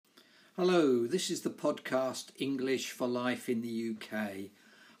Hello, this is the podcast English for Life in the UK.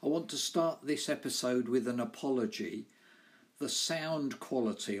 I want to start this episode with an apology. The sound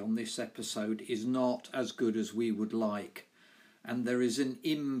quality on this episode is not as good as we would like, and there is an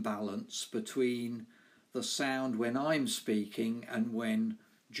imbalance between the sound when I'm speaking and when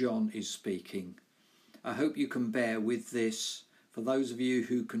John is speaking. I hope you can bear with this. For those of you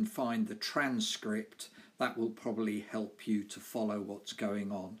who can find the transcript, that will probably help you to follow what's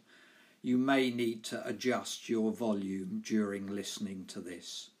going on. You may need to adjust your volume during listening to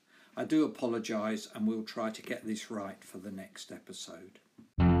this. I do apologise, and we'll try to get this right for the next episode.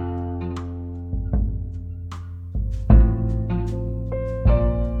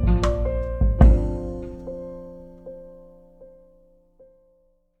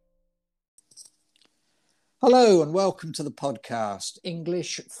 Hello and welcome to the podcast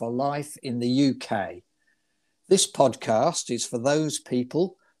English for Life in the UK. This podcast is for those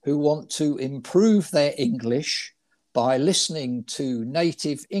people who want to improve their English by listening to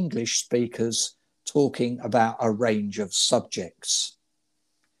native English speakers talking about a range of subjects.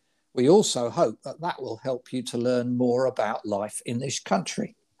 We also hope that will help you to learn more about life in this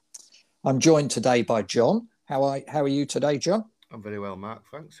country. I'm joined today by John. How are you today, John? I'm very well, Mark.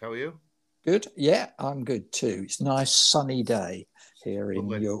 Thanks. How are you? Good. Yeah, I'm good too. It's a nice sunny day here in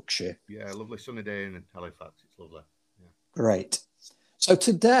Yorkshire. Yeah, lovely sunny day in Halifax. It's lovely. Yeah. Great. So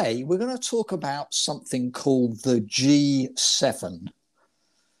today we're going to talk about something called the G7,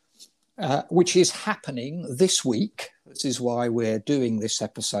 which is happening this week. This is why we're doing this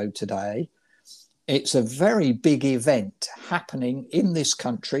episode today. It's a very big event happening in this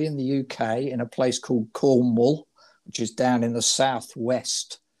country, in the UK, in a place called Cornwall, which is down in the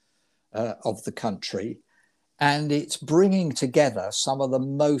southwest of the country. And it's bringing together some of the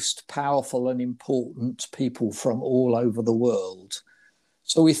most powerful and important people from all over the world.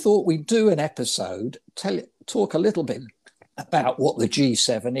 So we thought we'd do an episode, talk a little bit about what the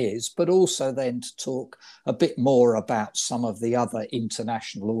G7 is, but also then to talk a bit more about some of the other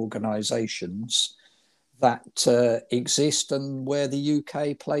international organisations that exist and where the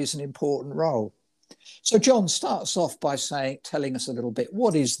UK plays an important role. So John starts off by telling us a little bit,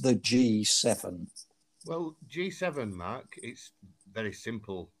 what is the G7? Well, G7, Mark, it's very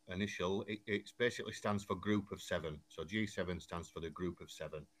simple initial. It basically stands for Group of Seven. So G7 stands for the Group of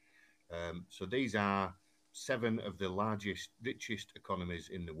Seven. So these are seven of the largest, richest economies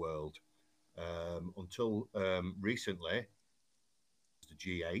in the world. Until recently, the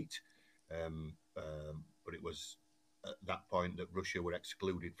G8, but it was at that point that Russia were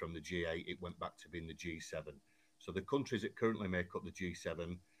excluded from the G8. It went back to being the G7. So the countries that currently make up the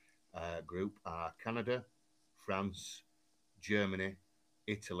G7 group are Canada, France, Germany,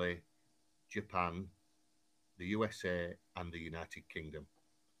 Italy, Japan, the USA, and the United Kingdom.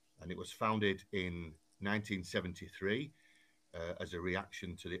 And it was founded in 1973 as a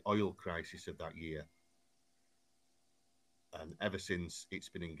reaction to the oil crisis of that year. And ever since, it's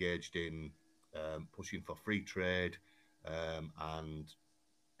been engaged in pushing for free trade and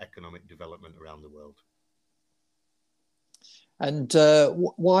economic development around the world. And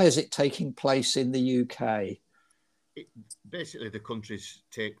why is it taking place in the UK? Basically, the countries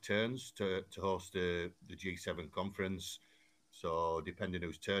take turns to host the G7 conference. So depending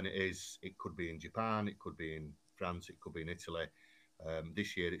whose turn it is, it could be in Japan, it could be in France, it could be in Italy.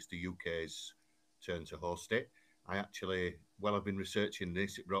 This year, it's the UK's turn to host it. While I've been researching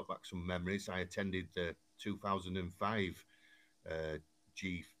this, it brought back some memories. I attended the 2005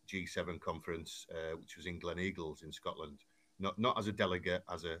 G7 conference, which was in Gleneagles in Scotland. Not as a delegate,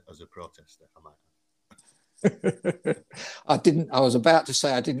 as a protester, I might add. I was about to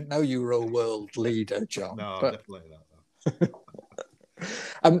say I didn't know you were a world leader, John. No, definitely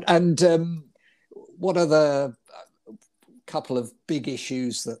And not. what are the couple of big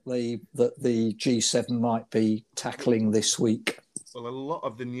issues that the G7 might be tackling this week? Well, a lot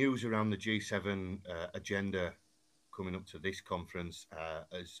of the news around the G7 agenda coming up to this conference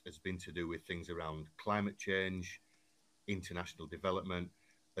has been to do with things around climate change, international development,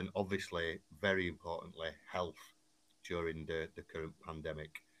 and obviously, very importantly, health during the current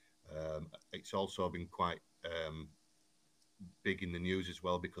pandemic. It's also been quite big in the news as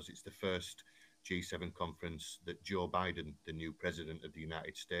well because it's the first G7 conference that Joe Biden, the new president of the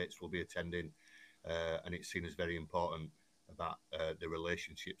United States, will be attending. And it's seen as very important about the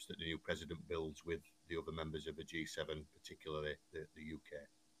relationships that the new president builds with the other members of the G7, particularly the UK.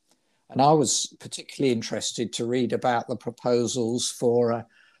 And I was particularly interested to read about the proposals for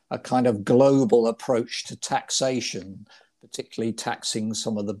a kind of global approach to taxation, particularly taxing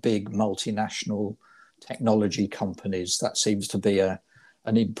some of the big multinational technology companies. That seems to be a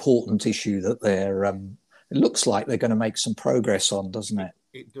an important issue that it looks like they're going to make some progress on, doesn't it?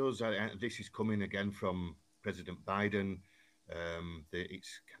 It does. This is coming again from President Biden.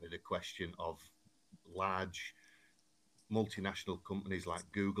 It's kind of the question of large multinational companies like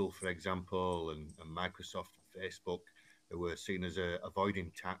Google, for example, and Microsoft and Facebook, who were seen as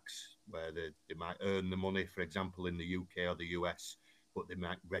avoiding tax, where they might earn the money, for example, in the UK or the US, but they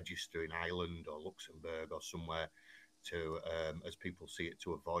might register in Ireland or Luxembourg or somewhere to, as people see it,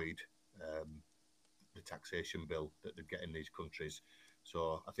 to avoid the taxation bill that they get in these countries.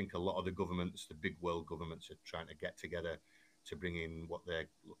 So I think a lot of the governments, the big world governments, are trying to get together to bring in what they're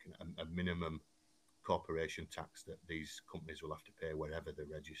looking at a minimum corporation tax that these companies will have to pay wherever they're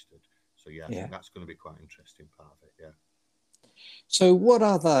registered. So I think that's going to be quite an interesting part of it. Yeah. So what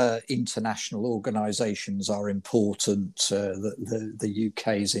other international organisations are important that the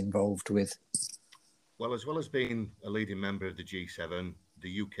UK is involved with? Well, as well as being a leading member of the G7,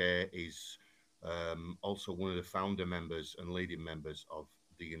 the UK is also one of the founder members and leading members of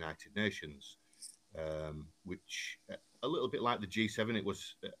the United Nations, which a little bit like the G7, it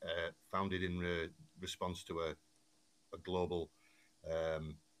was founded in response to a global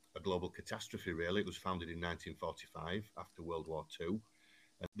catastrophe. Really, it was founded in 1945 after World War II.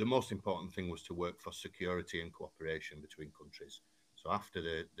 And the most important thing was to work for security and cooperation between countries. So after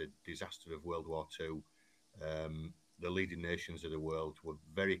the disaster of World War II, the leading nations of the world were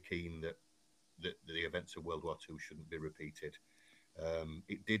very keen that the events of World War II shouldn't be repeated.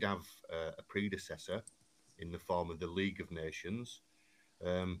 It did have a predecessor in the form of the League of Nations,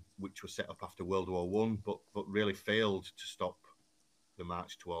 which was set up after World War I, but really failed to stop the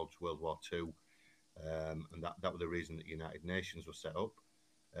march towards World War II. And that was the reason that United Nations was set up.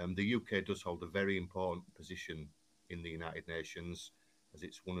 The UK does hold a very important position in the United Nations, as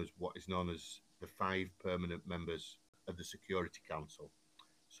it's one of what is known as the 5 permanent members of the Security Council.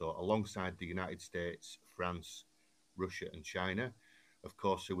 So alongside the United States, France, Russia and China, of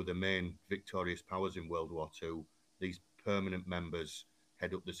course, who were the main victorious powers in World War II, these permanent members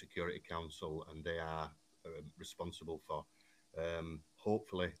head up the Security Council, and they are responsible for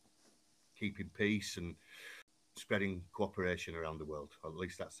hopefully keeping peace and spreading cooperation around the world. Or at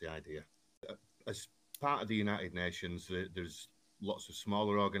least that's the idea. As part of the United Nations, there's lots of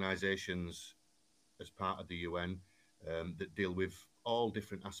smaller organisations as part of the UN that deal with all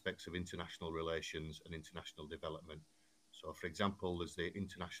different aspects of international relations and international development. So, for example, there's the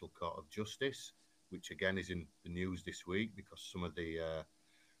International Court of Justice, which again is in the news this week because some of the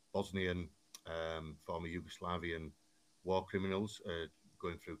Bosnian, former Yugoslavian war criminals are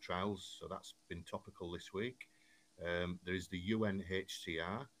going through trials. So that's been topical this week. There is the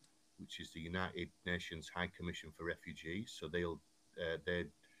UNHCR, which is the United Nations High Commission for Refugees. So they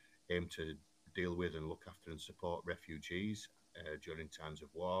aim to deal with and look after and support refugees during times of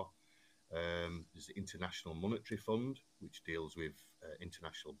war. There's the International Monetary Fund, which deals with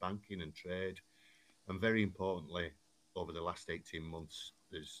international banking and trade. And very importantly, over the last 18 months,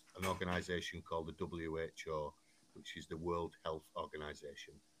 there's an organisation called the WHO, which is the World Health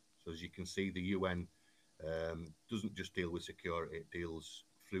Organization. So as you can see, the UN doesn't just deal with security, it deals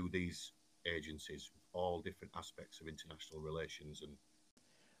through these agencies with all different aspects of international relations. And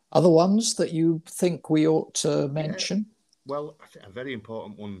other ones that you think we ought to mention? Well, I think a very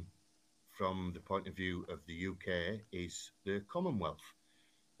important one from the point of view of the UK is the Commonwealth,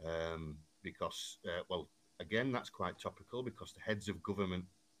 because, well, again, that's quite topical because the heads of government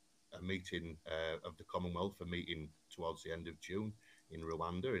are meeting of the Commonwealth are meeting towards the end of June in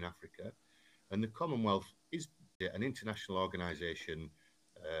Rwanda in Africa. And the Commonwealth is an international organisation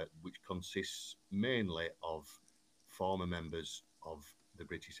which consists mainly of former members of the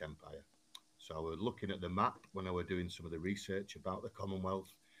British Empire. So I was looking at the map when I was doing some of the research about the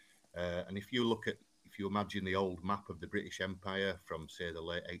Commonwealth. And if you imagine the old map of the British Empire from, say, the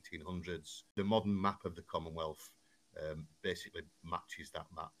late 1800s, the modern map of the Commonwealth basically matches that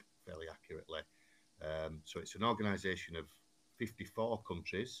map fairly accurately. So it's an organisation of 54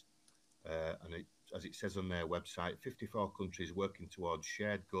 countries, and as it says on their website, 54 countries working towards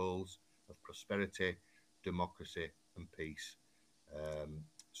shared goals of prosperity, democracy and peace.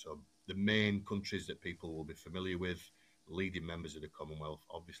 So the main countries that people will be familiar with, leading members of the Commonwealth,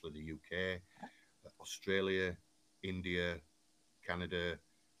 obviously the UK, Australia, India, Canada,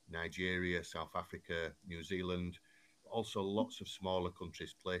 Nigeria, South Africa, New Zealand, also lots of smaller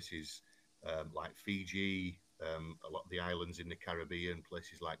countries, places like Fiji, a lot of the islands in the Caribbean,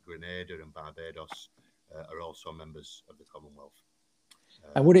 places like Grenada and Barbados are also members of the Commonwealth.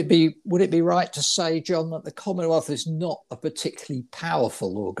 And would it be right to say, John, that the Commonwealth is not a particularly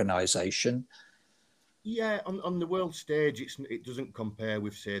powerful organisation? Yeah, on the world stage, it doesn't compare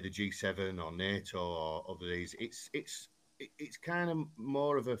with, say, the G7 or NATO or other these. It's kind of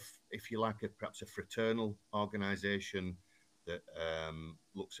more of a, if you like, perhaps a fraternal organisation that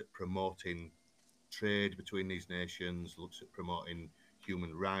looks at promoting trade between these nations, looks at promoting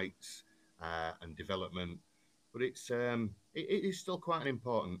human rights and development. But it is still quite an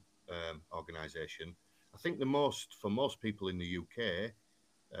important organisation. I think for most people in the UK.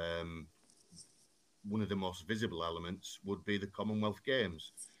 Um, One of the most visible elements would be the Commonwealth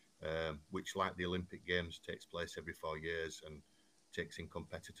Games, which, like the Olympic Games, takes place every 4 years and takes in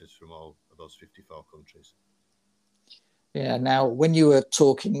competitors from all of those 54 countries. Yeah. Now, when you were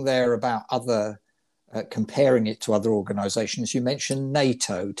talking there about comparing it to other organisations, you mentioned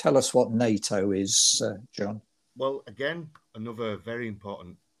NATO. Tell us what NATO is, John. Well, again, another very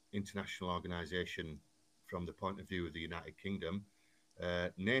important international organisation from the point of view of the United Kingdom.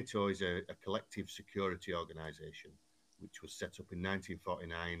 NATO is a collective security organisation which was set up in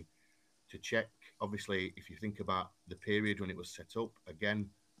 1949 to check. Obviously, if you think about the period when it was set up, again,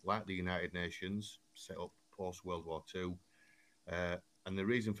 like the United Nations, set up post World War II. And the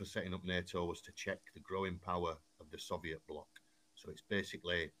reason for setting up NATO was to check the growing power of the Soviet bloc. So it's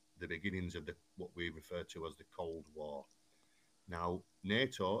basically the beginnings of what we refer to as the Cold War. Now,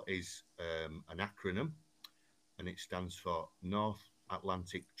 NATO is an acronym, and it stands for North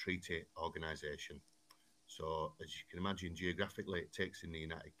Atlantic Treaty Organization. So, as you can imagine, geographically, it takes in the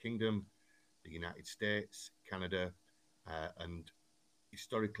United Kingdom, the United States, Canada, and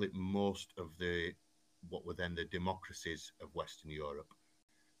historically most of what were then the democracies of Western Europe.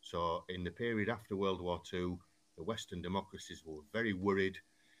 So, in the period after World War II, the Western democracies were very worried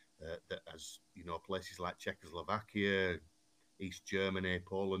that, as you know, places like Czechoslovakia, East Germany,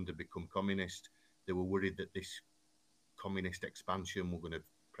 Poland had become communist. They were worried that this communist expansion were going to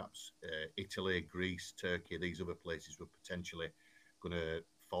perhaps Italy, Greece, Turkey, these other places were potentially going to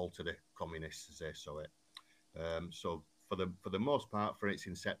fall to the communists as they saw it. So for the most part, for its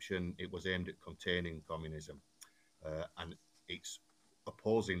inception, it was aimed at containing communism, and its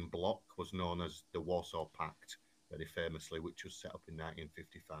opposing bloc was known as the Warsaw Pact, very famously, which was set up in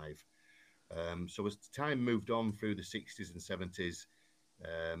 1955. So as time moved on through the 60s and 70s,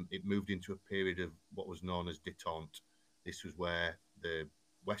 it moved into a period of what was known as détente. This was where the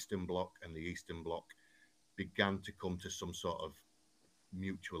Western Bloc and the Eastern Bloc began to come to some sort of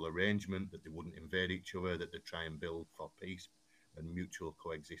mutual arrangement that they wouldn't invade each other, that they'd try and build for peace and mutual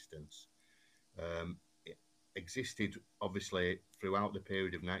coexistence. It existed, obviously, throughout the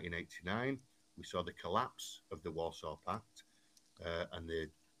period of 1989. We saw the collapse of the Warsaw Pact and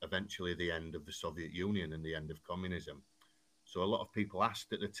eventually the end of the Soviet Union and the end of communism. So a lot of people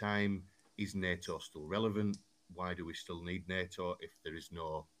asked at the time, is NATO still relevant? Why do we still need NATO if there is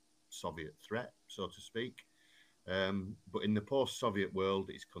no Soviet threat, so to speak? But in the post-Soviet world,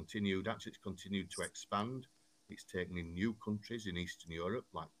 it's continued to expand. It's taken in new countries in Eastern Europe,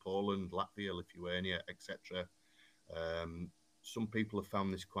 like Poland, Latvia, Lithuania, etc. Some people have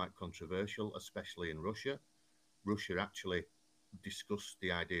found this quite controversial, especially in Russia. Russia actually discussed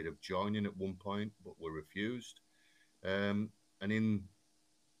the idea of joining at one point, but were refused. And in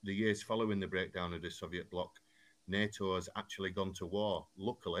the years following the breakdown of the Soviet bloc, NATO has actually gone to war.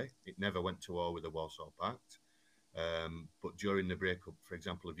 Luckily, it never went to war with the Warsaw Pact. But during the breakup, for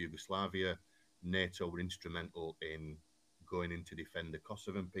example, of Yugoslavia, NATO were instrumental in going in to defend the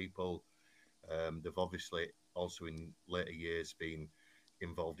Kosovan people. They've obviously also in later years been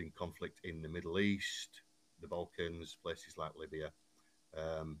involved in conflict in the Middle East, the Balkans, places like Libya.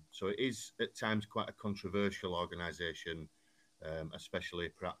 So it is at times quite a controversial organisation, especially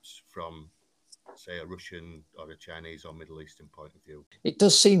perhaps from, say, a Russian or a Chinese or Middle Eastern point of view. It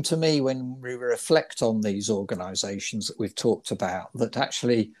does seem to me, when we reflect on these organisations that we've talked about, that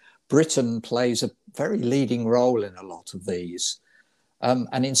actually Britain plays a very leading role in a lot of these.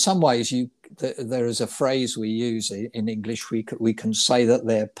 And in some ways, there is a phrase we use in English, we can say that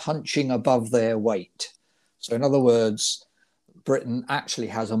they're punching above their weight. So in other words, Britain actually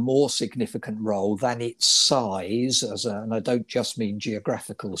has a more significant role than its size, and I don't just mean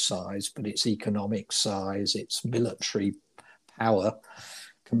geographical size, but its economic size, its military power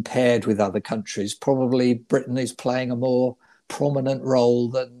compared with other countries. Probably Britain is playing a more prominent role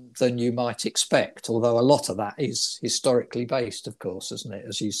than you might expect, although a lot of that is historically based, of course, isn't it?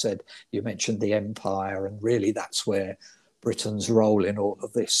 As you said, you mentioned the empire, and really that's where Britain's role in all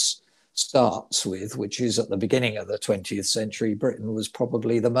of this starts with, which is at the beginning of the 20th century, Britain was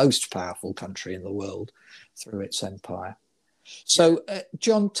probably the most powerful country in the world through its empire. So,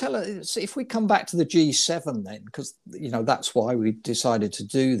 John, tell us, if we come back to the G7 then, because, that's why we decided to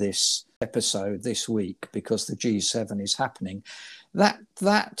do this episode this week, because the G7 is happening.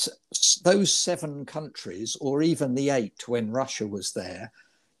 Those 7 countries, or even the 8 when Russia was there,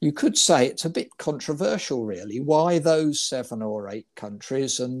 you could say it's a bit controversial, really. Why those 7 or 8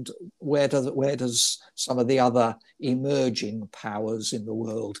 countries, and where does some of the other emerging powers in the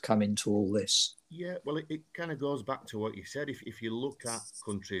world come into all this? Yeah, well, it kind of goes back to what you said. If you look at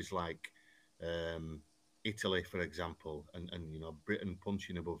countries like Italy, for example, and Britain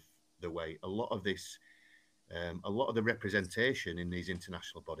punching above the weight, a lot of the representation in these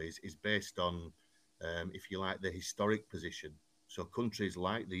international bodies is based on, if you like, the historic position. So countries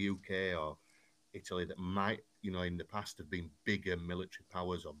like the UK or Italy that might, in the past have been bigger military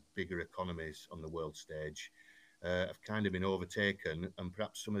powers or bigger economies on the world stage, have kind of been overtaken, and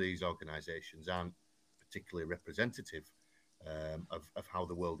perhaps some of these organisations aren't particularly representative of how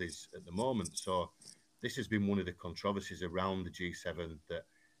the world is at the moment. So this has been one of the controversies around the G7, that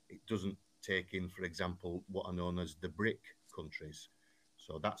it doesn't take in, for example, what are known as the BRIC countries.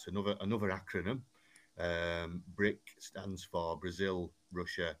 So that's another acronym. BRIC stands for Brazil,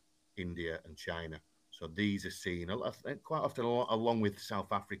 Russia, India, and China. So these are seen quite often, along with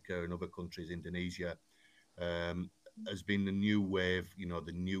South Africa and other countries, Indonesia, has been the new wave,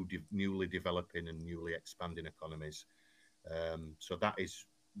 the newly developing and newly expanding economies. So that is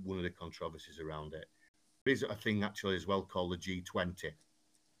one of the controversies around it. There is a thing actually as well called the G20,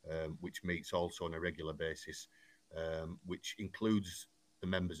 which meets also on a regular basis, which includes the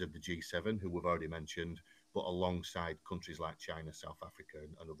members of the G7, who we've already mentioned, but alongside countries like China, South Africa,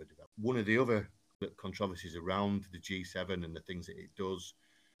 and other developers. One of the other controversies around the G7 and the things that it does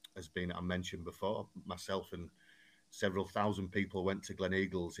has been, I mentioned before, myself and several thousand people went to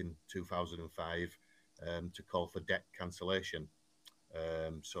Gleneagles in 2005 to call for debt cancellation.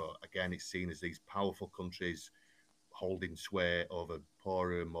 So again, it's seen as these powerful countries holding sway over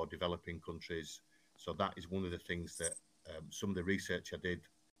poorer, more developing countries. So that is one of the things that some of the research I did,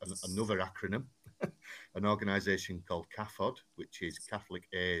 another acronym, an organisation called CAFOD, which is Catholic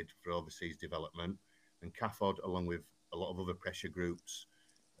Aid for Overseas Development. And CAFOD, along with a lot of other pressure groups,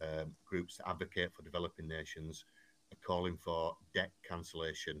 groups that advocate for developing nations, are calling for debt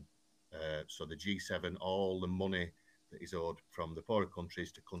cancellation. So the G7, all the money that is owed from the poorer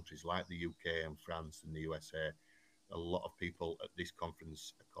countries to countries like the UK and France and the USA, a lot of people at this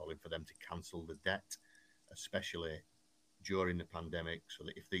conference are calling for them to cancel the debt, especially during the pandemic, so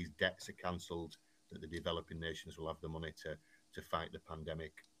that if these debts are cancelled, that the developing nations will have the money to fight the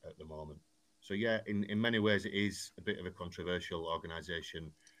pandemic at the moment. So yeah, in many ways, it is a bit of a controversial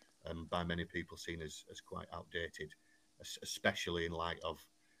organisation, by many people seen as quite outdated, especially in light of,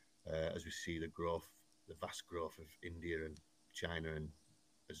 as we see the vast growth of India and China and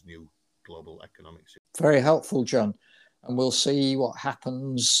as new global economics. Very helpful, John. And we'll see what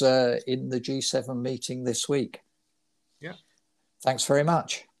happens in the G7 meeting this week. Yeah. Thanks very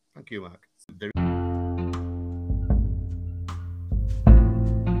much. Thank you, Mark.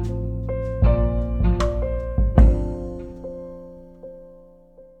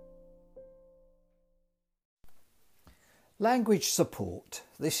 Language support.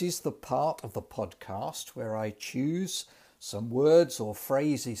 This is the part of the podcast where I choose some words or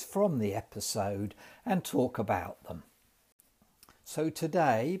phrases from the episode and talk about them. So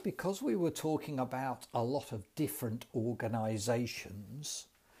today, because we were talking about a lot of different organisations,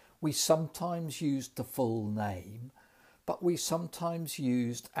 we sometimes used the full name, but we sometimes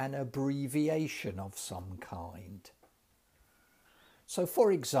used an abbreviation of some kind. So,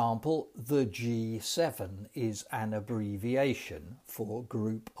 for example, the G7 is an abbreviation for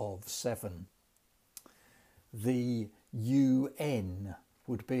Group of 7. The UN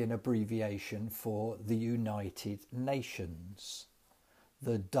would be an abbreviation for the United Nations.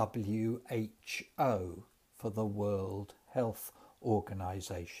 The WHO for the World Health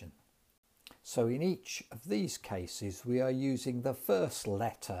Organization. So in each of these cases, we are using the first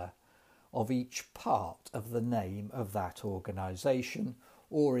letter of each part of the name of that organisation,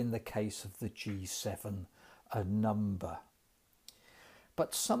 or in the case of the G7, a number.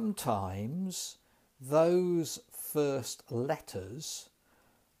 But sometimes those first letters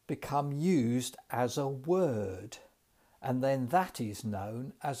become used as a word, and then that is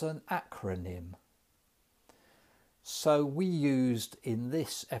known as an acronym. So we used in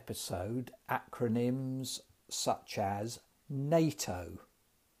this episode acronyms such as NATO,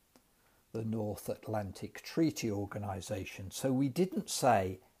 the North Atlantic Treaty Organization. So we didn't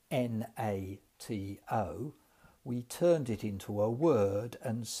say NATO, we turned it into a word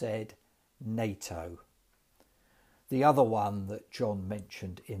and said NATO. The other one that John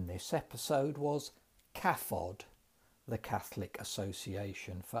mentioned in this episode was CAFOD, the Catholic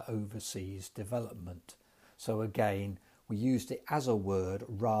Association for Overseas Development. So again, we used it as a word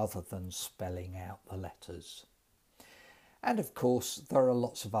rather than spelling out the letters. And of course, there are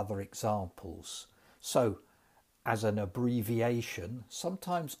lots of other examples. So, as an abbreviation,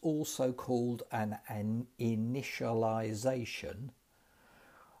 sometimes also called an initialization,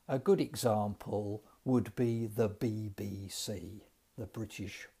 a good example would be the BBC, the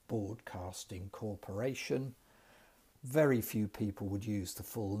British Broadcasting Corporation. Very few people would use the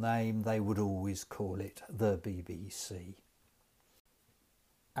full name, they would always call it the BBC.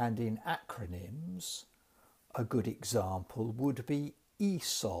 And in acronyms, a good example would be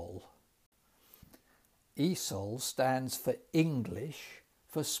ESOL. ESOL stands for English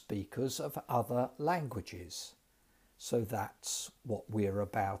for Speakers of Other Languages. So that's what we're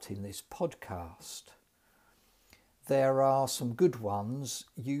about in this podcast. There are some good ones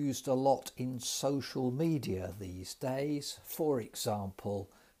used a lot in social media these days. For example,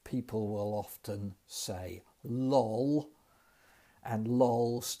 people will often say LOL, and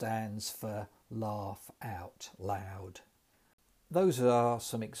LOL stands for laugh out loud. Those are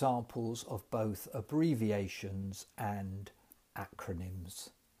some examples of both abbreviations and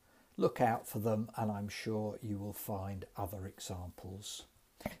acronyms. Look out for them and I'm sure you will find other examples.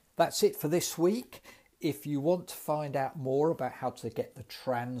 That's it for this week. If you want to find out more about how to get the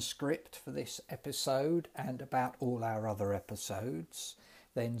transcript for this episode and about all our other episodes,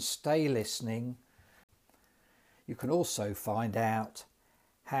 then stay listening. You can also find out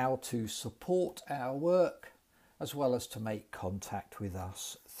how to support our work as well as to make contact with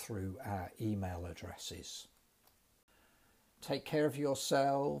us through our email addresses. Take care of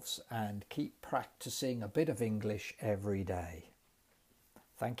yourselves and keep practicing a bit of English every day.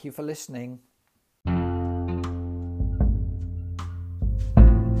 Thank you for listening.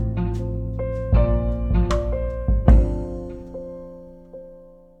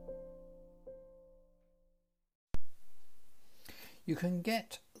 You can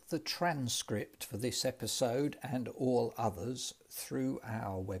get the transcript for this episode and all others through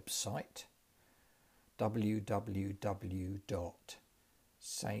our website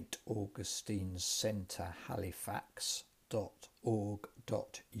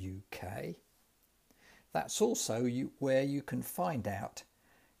www.stauggustinecentrehalifax.org.uk. That's also where you can find out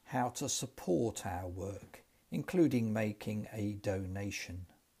how to support our work, including making a donation.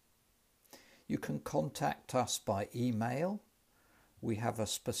 You can contact us by email. We have a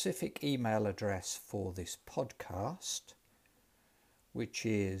specific email address for this podcast, which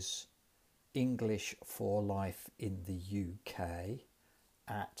is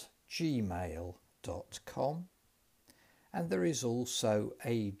englishforlifeintheuk@gmail.com, and there is also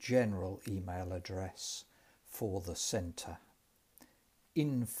a general email address for the centre,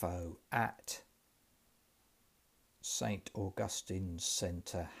 info@St Augustine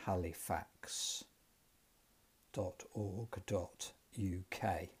Centre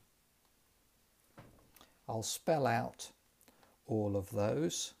Halifax.org.uk. I'll spell out all of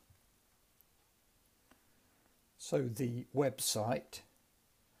those. So the website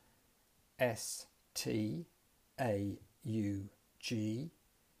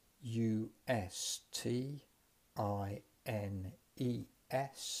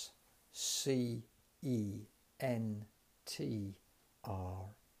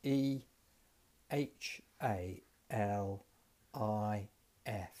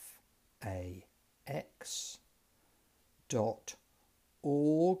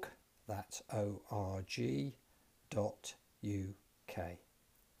that's org.uk.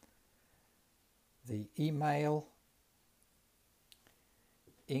 The email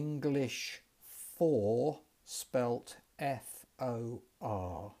English4 spelt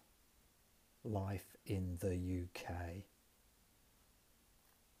FOR, Life in the UK.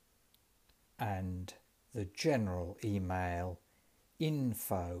 And the general email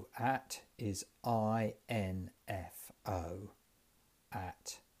info at is INFO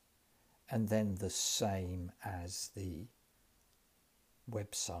at, and then the same as the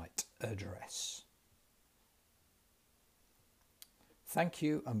website address. Thank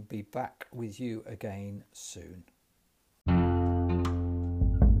you, and be back with you again soon.